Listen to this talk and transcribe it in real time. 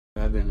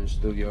I've been in the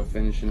studio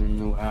finishing a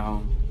new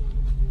album.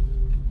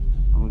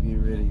 I'm gonna get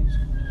ready.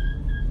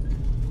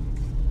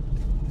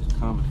 It's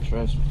coming,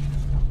 trust me.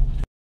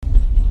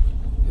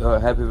 Yo,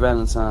 happy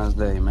Valentine's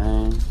Day,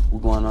 man. We're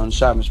going on a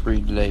shopping spree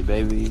today,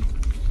 baby.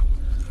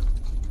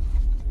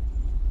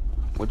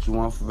 What you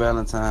want for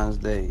Valentine's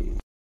Day?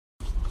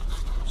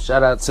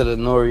 Shout out to the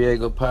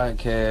Noriega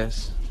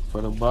podcast for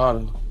the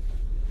bottle. You know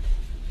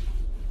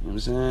what I'm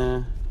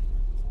saying?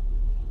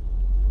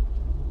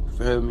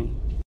 Feel me?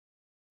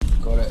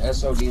 Go to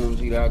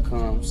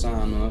SODMG.com,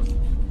 sign up.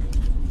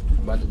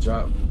 About to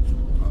drop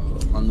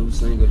my new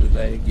single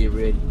today. Get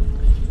ready.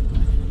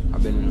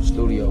 I've been in the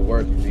studio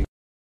working, nigga.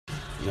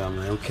 Yo,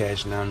 man, I'm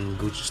cashing out in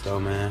the Gucci store,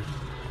 man.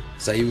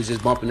 So you was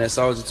just bumping that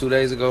Soulja 2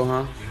 days ago,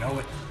 huh? You know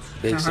it.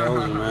 Big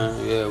Soulja,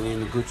 man. Yeah, we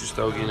in the Gucci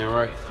store getting it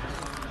right.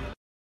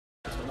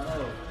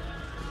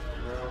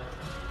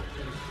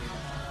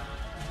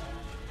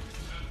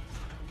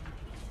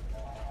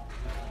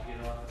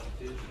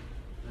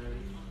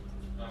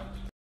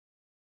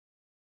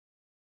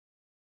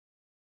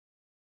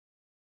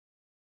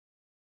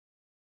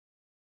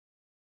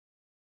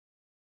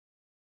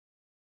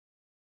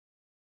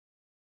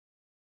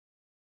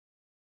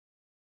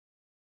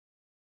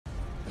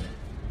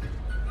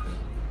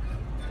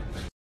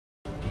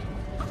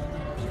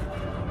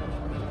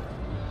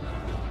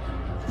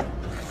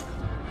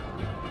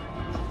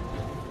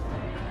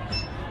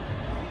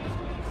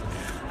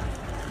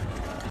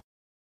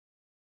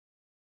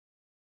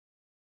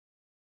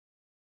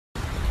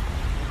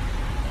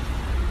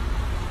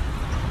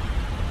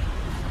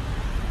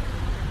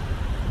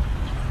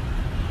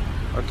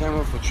 I came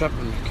up for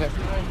trapping the cafe.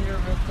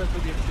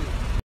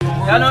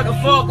 Y'all know what the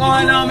fuck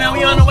going on, man.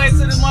 We on the way to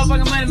this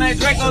motherfucking money, man.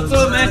 Draco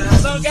too, man.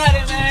 So got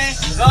it, man.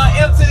 F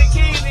to the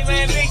Keezy,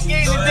 man. Big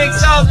Keezy, Big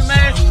Soulja,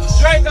 man.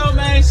 Draco,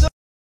 man. It's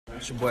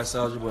your boy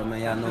Soulja Boy,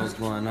 man. Y'all know what's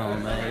going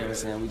on, man. You know what I'm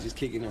saying? We just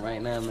kicking it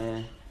right now,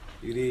 man.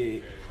 You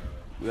did.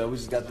 Well, we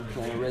just got through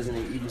playing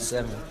Resident Evil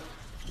 7. You know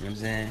what I'm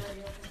saying?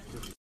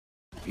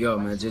 Yo,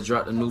 man, just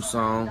dropped a new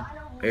song.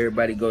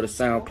 Everybody go to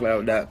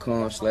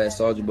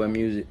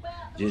soundcloud.com/SouljaBoyMusic.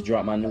 Just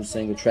dropped my new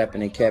single,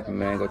 Trapping and Capping,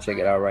 man. Go check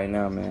it out right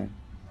now, man.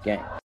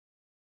 Gang.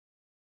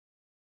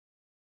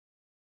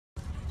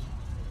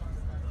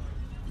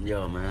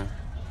 Yo, man.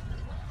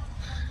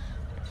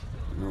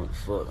 You know what the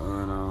fuck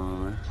going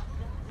on, man?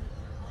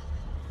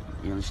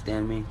 You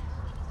understand me?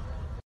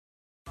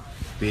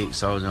 Big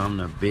Soulja, I'm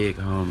the big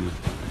homie.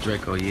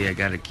 Draco, yeah,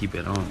 gotta keep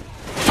it on.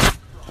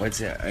 Wait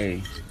till,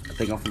 hey, I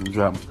think I'm finna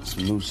drop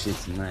some new shit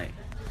tonight.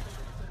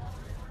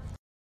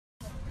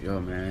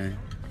 Yo, man.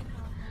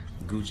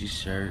 Gucci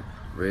shirt,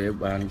 red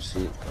bottom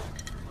shit.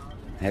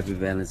 Happy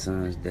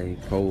Valentine's Day.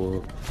 Pull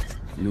up.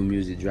 New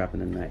music dropping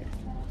tonight.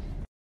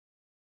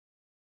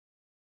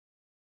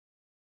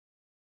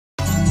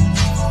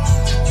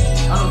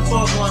 I'm the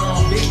fuck going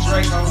on, big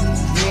Draco.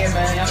 Yeah,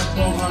 man. Y'all the fuck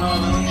going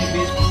on here,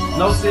 bitch.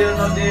 No sales,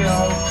 no deal,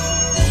 ho.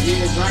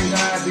 Yeah, drink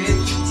guy,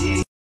 bitch.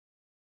 Yeah.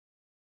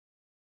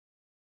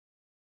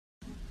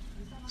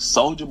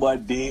 Soulja Boy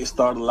did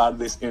start a lot of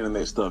this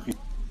internet stuff.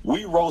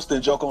 We roast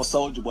and joke on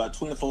Soulja Boy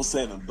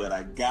 24/7, but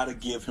I gotta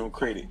give him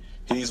credit.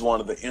 He's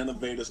one of the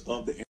innovators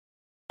of the internet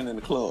in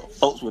the club.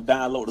 Folks would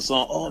download the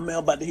song, oh man,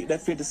 I'm about to hit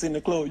that 50 in the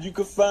club. You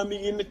can find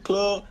me in the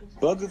club,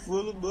 bucket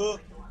full of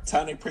bug.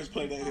 Time they press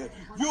play that here.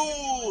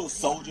 Yo,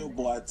 Soulja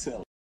Boy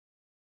tell.